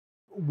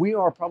we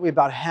are probably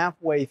about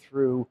halfway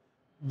through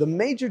the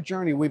major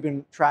journey we've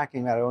been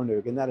tracking at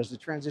ONUG, and that is the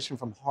transition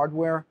from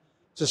hardware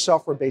to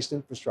software-based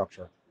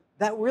infrastructure.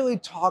 That really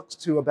talks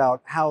to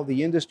about how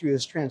the industry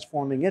is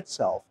transforming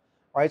itself,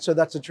 right? So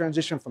that's a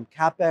transition from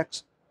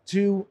Capex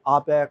to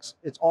Opex.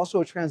 It's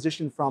also a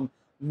transition from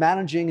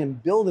managing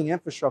and building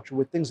infrastructure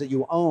with things that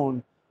you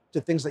own to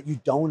things that you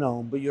don't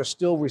own, but you're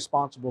still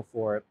responsible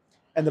for it.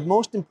 And the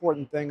most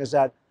important thing is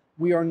that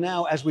we are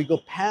now, as we go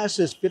past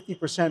this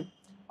 50%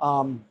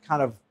 kind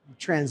of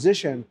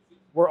transition,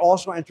 we're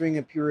also entering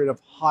a period of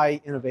high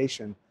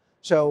innovation.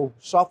 So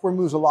software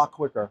moves a lot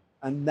quicker,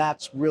 and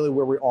that's really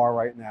where we are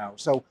right now.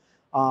 So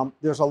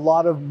there's a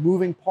lot of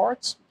moving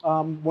parts.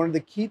 One of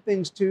the key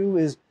things too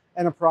is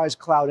enterprise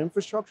cloud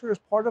infrastructure is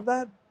part of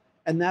that.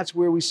 And that's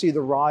where we see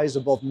the rise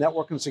of both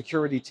network and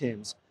security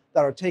teams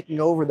that are taking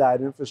over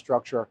that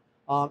infrastructure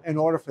in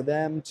order for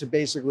them to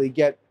basically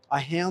get a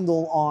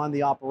handle on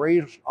the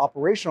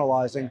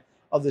operationalizing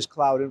of this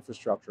cloud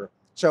infrastructure.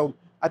 So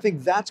I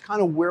think that's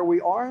kind of where we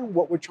are.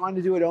 What we're trying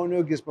to do at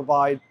ONUG is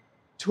provide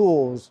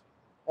tools,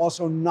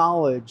 also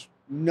knowledge,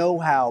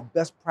 know-how,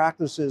 best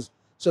practices,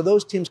 so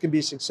those teams can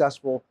be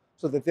successful,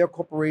 so that their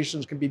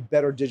corporations can be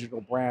better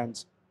digital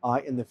brands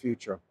in the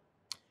future.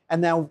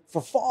 And now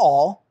for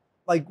fall,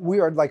 we're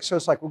going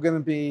to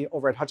be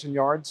over at Hudson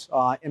Yards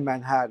in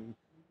Manhattan.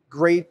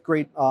 Great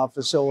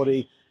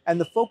facility. And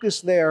the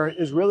focus there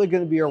is really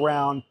going to be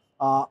around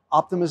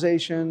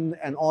optimization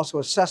and also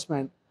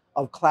assessment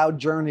of cloud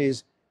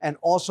journeys, and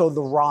also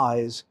the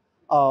rise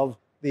of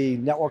the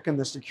network and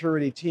the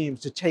security teams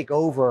to take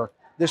over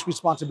this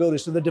responsibility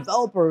so the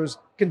developers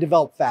can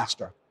develop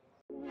faster.